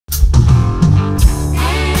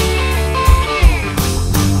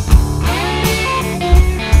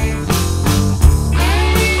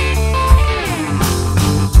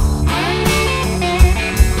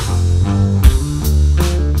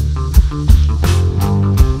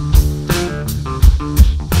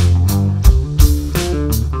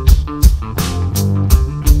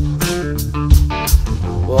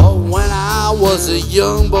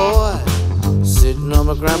young boy sitting on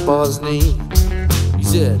my grandpa's knee. He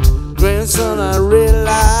said, grandson, I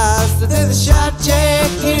realized that they shot Jack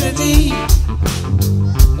Kennedy.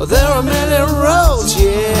 There are many roads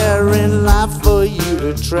here in life for you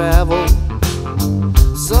to travel.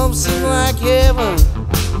 Some seem like heaven,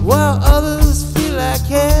 while others feel like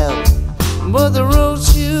hell. But the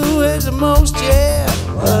roads you hate the most, yeah,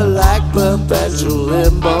 are like perpetual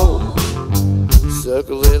limbo,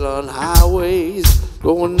 circling on highways,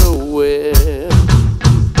 going nowhere.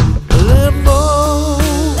 Limbo,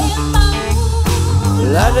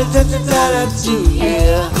 la da da da da da do,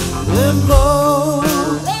 yeah. Limbo,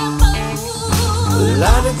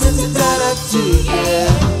 la da da da da da do,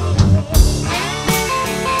 yeah.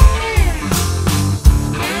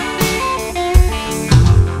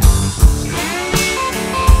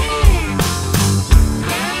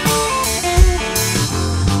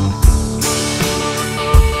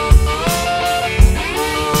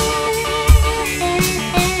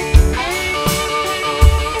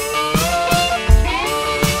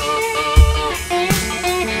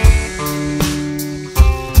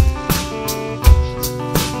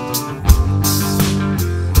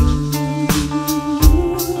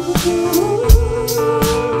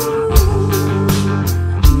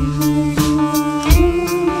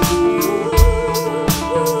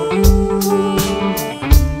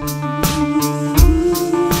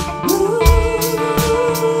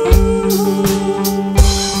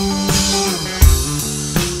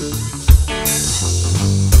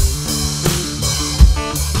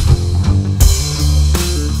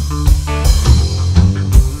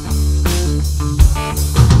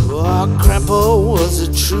 Was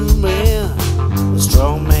a true man, a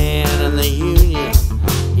strong man in the Union.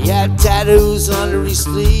 He had tattoos under his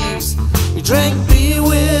sleeves. He drank beer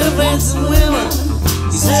with handsome women.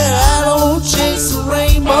 He said, I don't chase the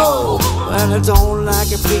rainbow, and I don't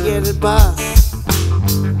like a big-headed boss.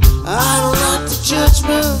 I don't like the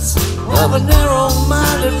judgments of a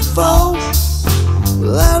narrow-minded foe.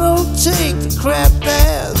 Well, I don't take the crap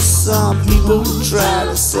that some people try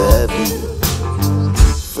to serve you.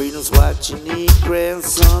 Freedom's what you need,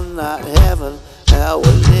 grandson, not heaven. How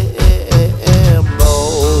will Limbo?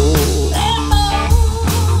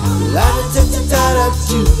 La da da da da da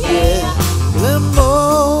do, yeah.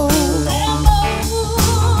 Limbo,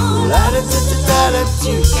 la da da da da da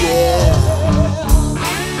do, yeah.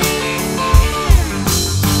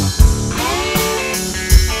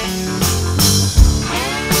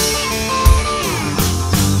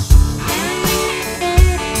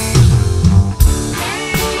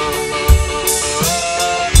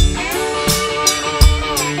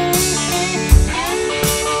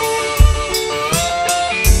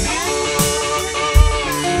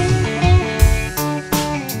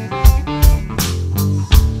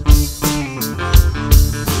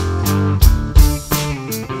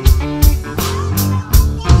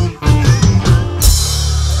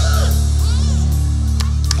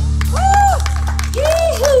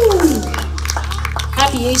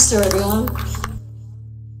 Happy Easter, everyone.